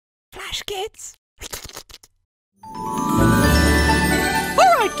Flash Kids.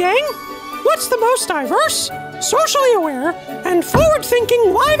 Alright, gang! What's the most diverse, socially aware, and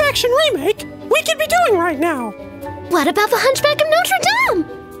forward-thinking live-action remake we could be doing right now? What about The Hunchback of Notre Dame?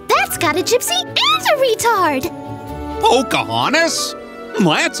 That's got a gypsy and a retard! Pocahontas?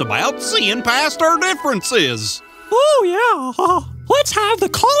 That's about seeing past our differences. Oh, yeah. Let's have the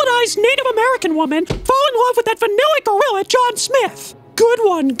colonized Native American woman fall in love with that vanilla gorilla, John Smith. Good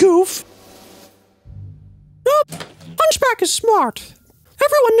one, goof. Nope. Hunchback is smart.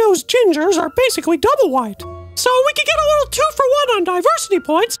 Everyone knows gingers are basically double white. So we could get a little 2-for-1 on diversity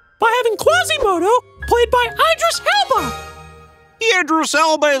points by having Quasimodo played by Idris Elba. Idris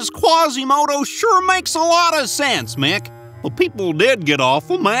Elba as Quasimodo sure makes a lot of sense, Mick. Well, people did get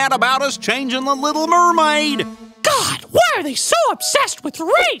awful mad about us changing the Little Mermaid. God, why are they so obsessed with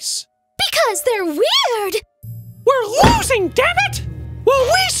race? Because they're weird! We're losing, damn it! While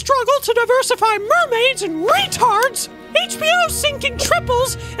we struggle to diversify mermaids and retards, HBO's sinking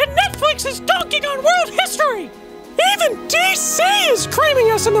triples and Netflix is dunking on world history! Even DC is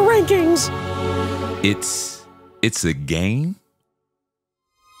creaming us in the rankings! It's a game?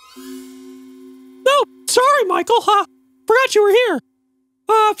 No, sorry, Michael. Forgot you were here.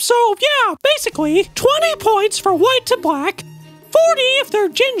 So yeah, basically, 20 points for white to black, 40 if they're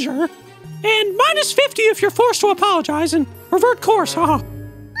ginger, and minus 50 if you're forced to apologize and revert course,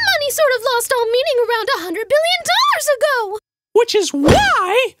 Money sort of lost all meaning around $100 billion ago! Which is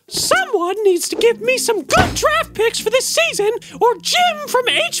why someone needs to give me some good draft picks for this season, or Jim from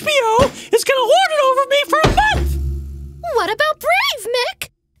HBO is gonna lord it over me for a month! What about Brave, Mick?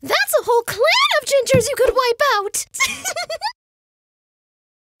 That's a whole clan of gingers you could wipe out!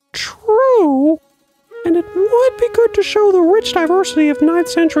 True. And it would be good to show the rich diversity of 9th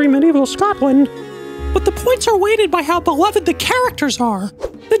century medieval Scotland. But the points are weighted by how beloved the characters are.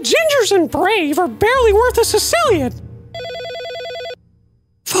 The gingers in Brave are barely worth a Sicilian.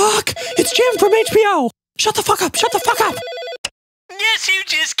 Fuck! It's Jim from HBO! Shut the fuck up! Shut the fuck up! Guess who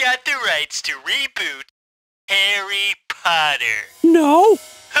just got the rights to reboot Harry Potter? No!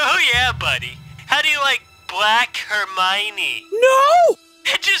 Oh yeah, buddy. How do you like Black Hermione? No!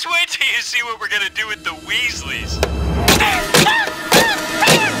 Just wait till you see what we're gonna do with the Weasleys.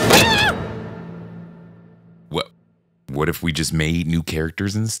 What if we just made new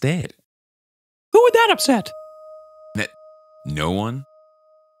characters instead? Who would that upset? No one?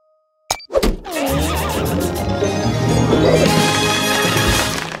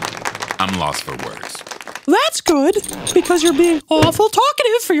 I'm lost for words. That's good, because you're being awful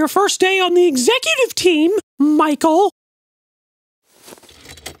talkative for your first day on the executive team, Michael.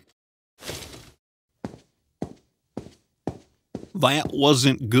 That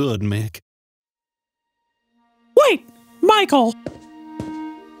wasn't good, Mick. Wait, Michael.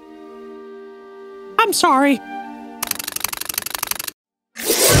 I'm sorry.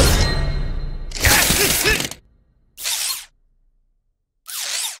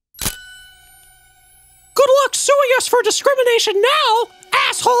 Good luck suing us for discrimination now,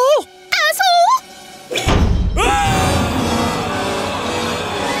 asshole! Asshole!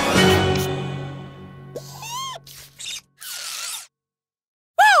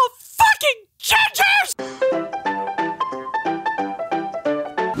 Oh, fucking gingers!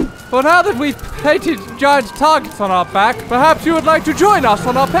 Well, now that we've painted giant targets on our back, perhaps you would like to join us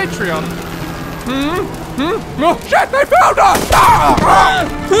on our Patreon. Oh, shit, they found us!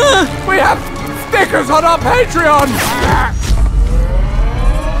 We have stickers on our Patreon!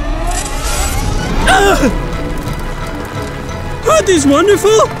 Aren't these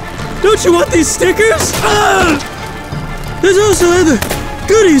wonderful? Don't you want these stickers? There's also other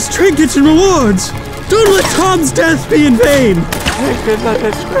goodies, trinkets, and rewards. Don't let Tom's death be in vain. Link in the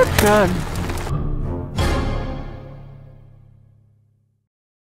description.